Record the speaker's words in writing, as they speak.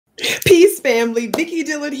Peace, family. Vicki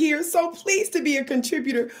Dillon here. So pleased to be a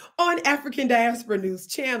contributor on African Diaspora News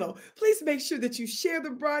Channel. Please make sure that you share the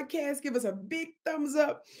broadcast, give us a big thumbs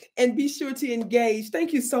up, and be sure to engage.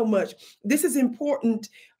 Thank you so much. This is important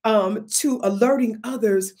to alerting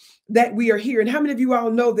others that we are here. And how many of you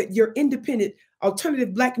all know that you're independent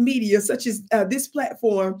alternative Black media, such as this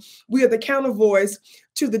platform? We are the counter voice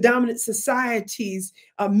to the dominant society's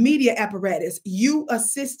media apparatus. You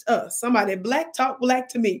assist us. Somebody, Black talk Black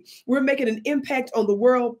to me. We're making an impact on the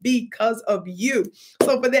world because of you.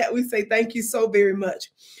 So for that, we say thank you so very much.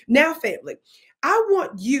 Now, family, I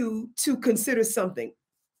want you to consider something.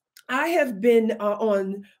 I have been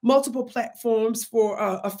on multiple platforms for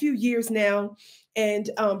a few years now. And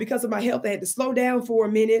because of my health, I had to slow down for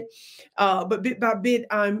a minute. But bit by bit,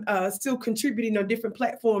 I'm still contributing on different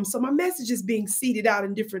platforms. So my message is being seeded out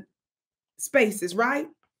in different spaces, right?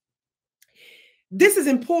 This is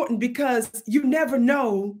important because you never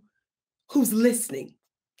know who's listening.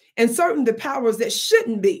 And certain the powers that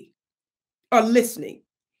shouldn't be are listening.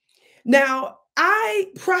 Now, I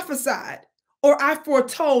prophesied or I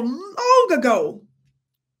foretold long ago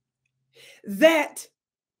that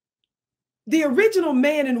the original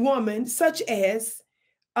man and woman, such as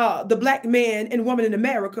the Black man and woman in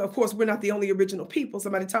America, of course, we're not the only original people,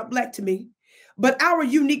 somebody talk Black to me, but our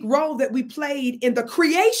unique role that we played in the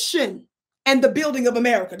creation and the building of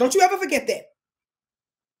America. Don't you ever forget that.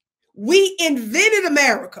 We invented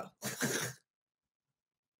America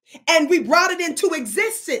and we brought it into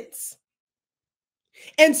existence.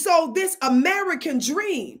 And so this American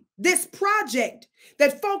dream, this project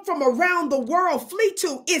that folk from around the world flee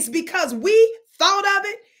to, is because we thought of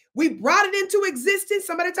it. We brought it into existence.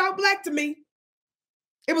 Somebody talk Black to me.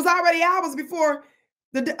 It was already ours before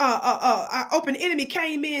the our open enemy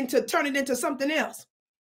came in to turn it into something else.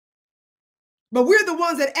 But we're the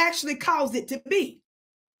ones that actually caused it to be.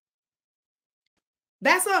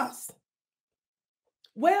 That's us.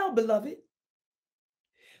 Well, beloved,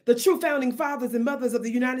 the true founding fathers and mothers of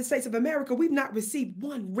the United States of America, we've not received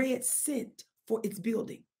one red cent for its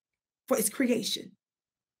building, for its creation.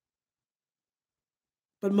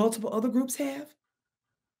 But multiple other groups have.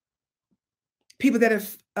 People that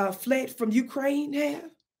have fled from Ukraine have.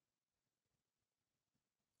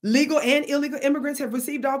 Legal and illegal immigrants have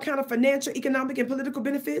received all kinds of financial, economic, and political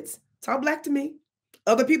benefits. Talk Black to me.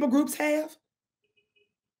 Other people groups have.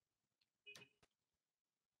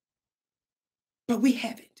 But we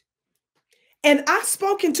haven't. And I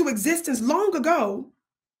spoke into existence long ago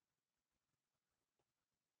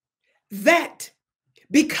that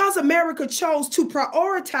because America chose to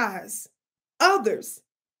prioritize others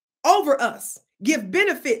over us, give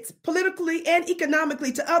benefits politically and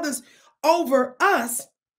economically to others over us,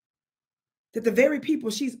 that the very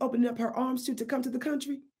people she's opening up her arms to come to the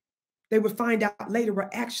country, they would find out later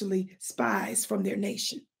were actually spies from their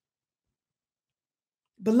nation.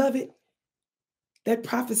 Beloved, that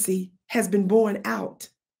prophecy has been borne out.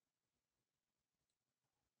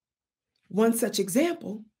 One such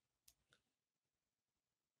example,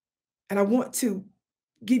 and I want to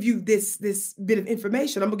give you this bit of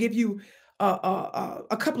information. I'm going to give you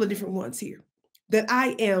a couple of different ones here that I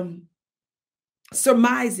am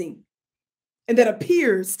surmising and that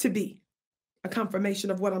appears to be a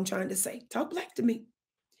confirmation of what I'm trying to say. Talk Black to me.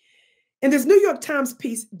 And this New York Times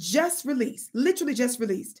piece just released, literally just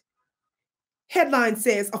released, headline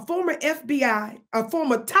says a former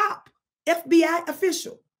top FBI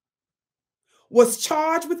official was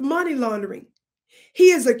charged with money laundering.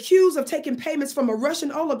 He is accused of taking payments from a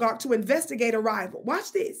Russian oligarch to investigate a rival.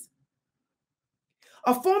 Watch this.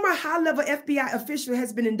 A former high-level FBI official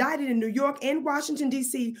has been indicted in New York and Washington,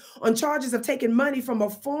 D.C. on charges of taking money from a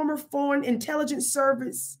former Foreign Intelligence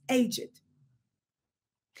Service agent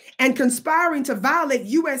and conspiring to violate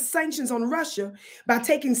U.S. sanctions on Russia by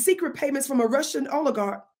taking secret payments from a Russian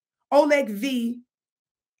oligarch, Oleg V.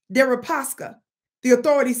 Deripaska, the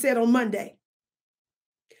authorities said on Monday.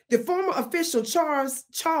 The former official,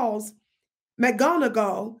 Charles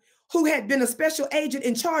McGonigal, who had been a special agent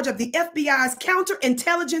in charge of the FBI's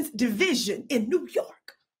counterintelligence division in New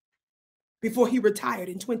York before he retired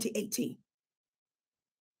in 2018.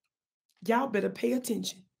 Y'all better pay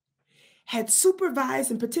attention. Had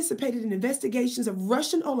supervised and participated in investigations of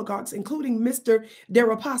Russian oligarchs, including Mr.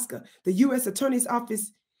 Deripaska, the U.S. Attorney's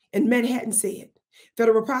Office in Manhattan said.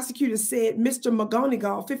 Federal prosecutors said Mr.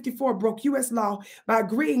 McGonigal, 54, broke U.S. law by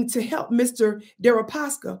agreeing to help Mr.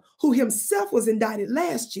 Deripaska, who himself was indicted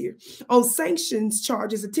last year on sanctions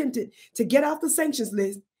charges, attempted to get off the sanctions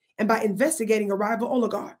list and by investigating a rival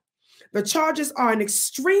oligarch. The charges are an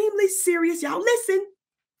extremely serious, y'all listen,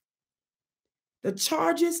 The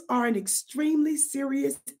charges are an extremely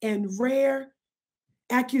serious and rare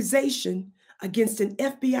accusation against an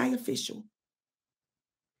FBI official,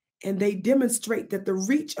 and they demonstrate that the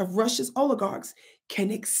reach of Russia's oligarchs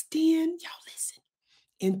can extend, y'all listen,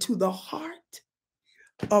 into the heart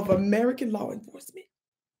of American law enforcement.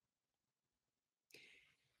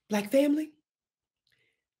 Black family,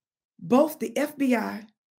 both the FBI,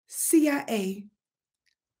 CIA,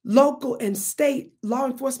 local and state law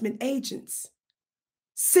enforcement agents,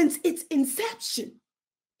 since its inception,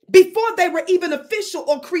 before they were even official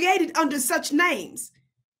or created under such names,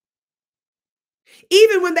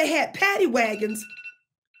 even when they had paddy wagons,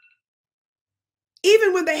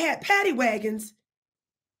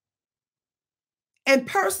 and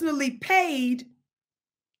personally paid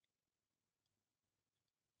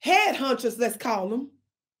headhunters, let's call them,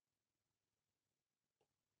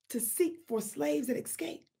 to seek for slaves that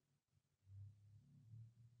escaped.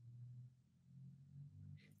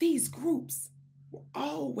 These groups were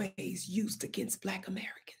always used against Black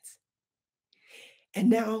Americans. And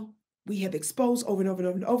now we have exposed over and over and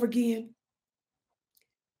over and over again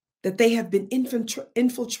that they have been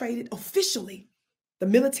infiltrated officially, the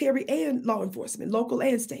military and law enforcement, local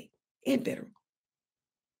and state and federal,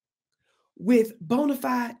 with bona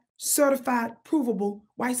fide, certified, provable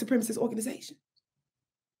white supremacist organizations.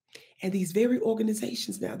 And these very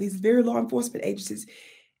organizations now, these very law enforcement agencies,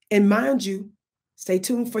 and mind you, stay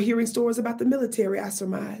tuned for hearing stories about the military, I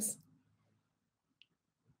surmise,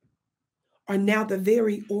 are now the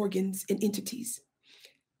very organs and entities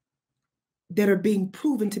that are being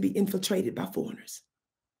proven to be infiltrated by foreigners.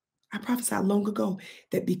 I prophesied long ago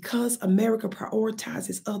that because America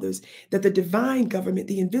prioritizes others, that the divine government,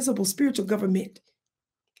 the invisible spiritual government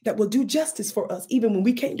that will do justice for us, even when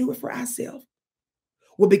we can't do it for ourselves,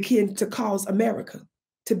 will begin to cause America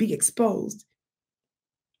to be exposed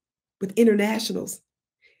with internationals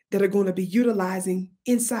that are going to be utilizing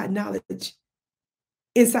inside knowledge,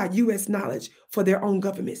 inside U.S. knowledge for their own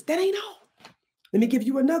governments. That ain't all. Let me give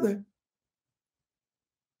you another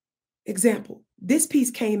example. This piece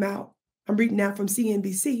came out, I'm reading now from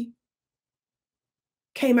CNBC,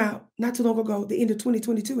 came out not too long ago, the end of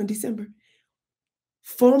 2022 in December.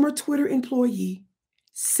 Former Twitter employee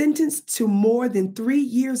sentenced to more than 3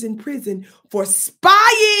 years in prison for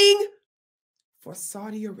spying for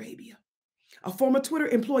Saudi Arabia. A former Twitter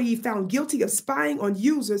employee found guilty of spying on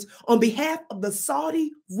users on behalf of the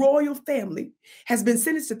Saudi royal family has been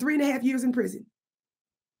sentenced to 3.5 years in prison.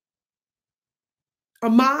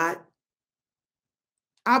 Ahmad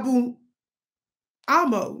Abu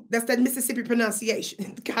Amo, that's that Mississippi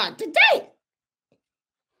pronunciation. God, today.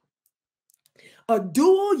 A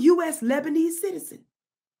dual U.S. Lebanese citizen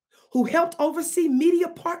who helped oversee media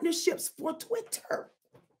partnerships for Twitter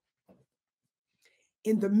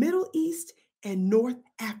in the Middle East and North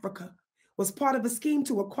Africa, was part of a scheme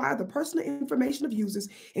to acquire the personal information of users,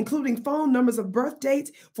 including phone numbers of birth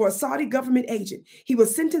dates, for a Saudi government agent. He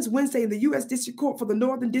was sentenced Wednesday in the U.S. District Court for the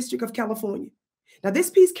Northern District of California. Now, this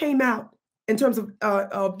piece came out in terms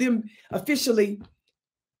of them officially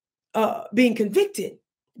being convicted,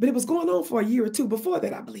 but it was going on for a year or two before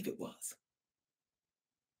that, I believe it was.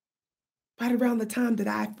 Right around the time that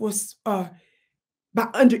I was, by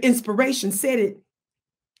under inspiration, said it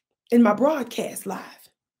in my broadcast live.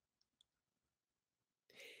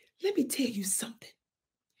 Let me tell you something.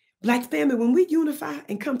 Black family, when we unify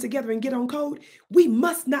and come together and get on code, we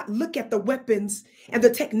must not look at the weapons and the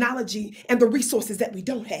technology and the resources that we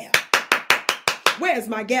don't have. Where's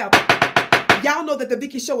my gavel? Y'all know that the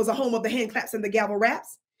Vicky Show is a home of the hand claps and the gavel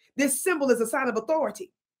raps. This symbol is a sign of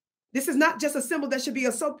authority. This is not just a symbol that should be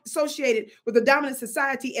associated with the dominant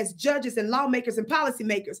society as judges and lawmakers and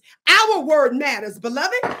policymakers. Our word matters,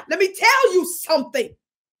 beloved. Let me tell you something.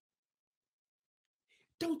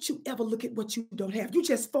 Don't you ever look at what you don't have. You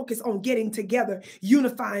just focus on getting together,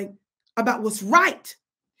 unifying about what's right,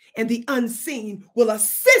 and the unseen will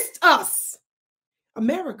assist us.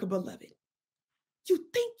 America, beloved, you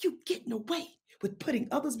think you're getting away with putting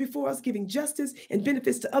others before us, giving justice and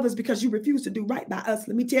benefits to others because you refuse to do right by us.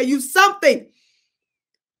 Let me tell you something.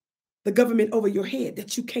 The government over your head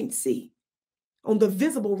that you can't see on the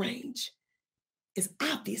visible range is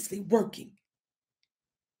obviously working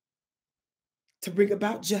to bring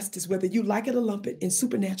about justice, whether you like it or lump it, in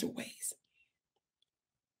supernatural ways.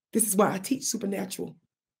 This is why I teach supernatural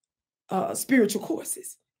spiritual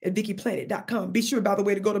courses at VickyPlanet.com. Be sure, by the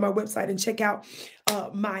way, to go to my website and check out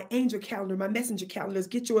my angel calendar, my messenger calendars.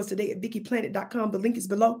 Get yours today at VickyPlanet.com. The link is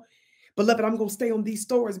below. Beloved, I'm going to stay on these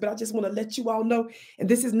stories, but I just want to let you all know, and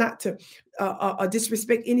this is not to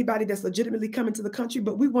disrespect anybody that's legitimately coming to the country,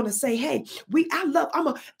 but we want to say, hey, I'm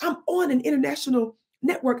on an international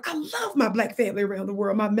network. I love my Black family around the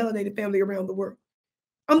world, my melanated family around the world.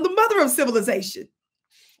 I'm the mother of civilization.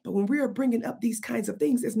 But when we are bringing up these kinds of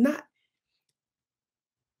things, it's not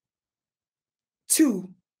to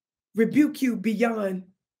rebuke you beyond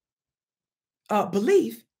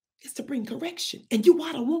belief, is to bring correction. And you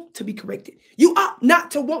ought to want to be corrected. You ought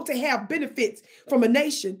not to want to have benefits from a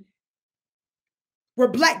nation where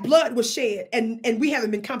Black blood was shed and we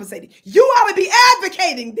haven't been compensated. You ought to be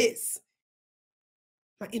advocating this,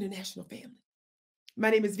 my international family. My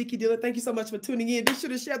name is Vicki Dillard. Thank you so much for tuning in. Be sure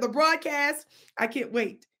to share the broadcast. I can't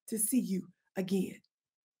wait to see you again.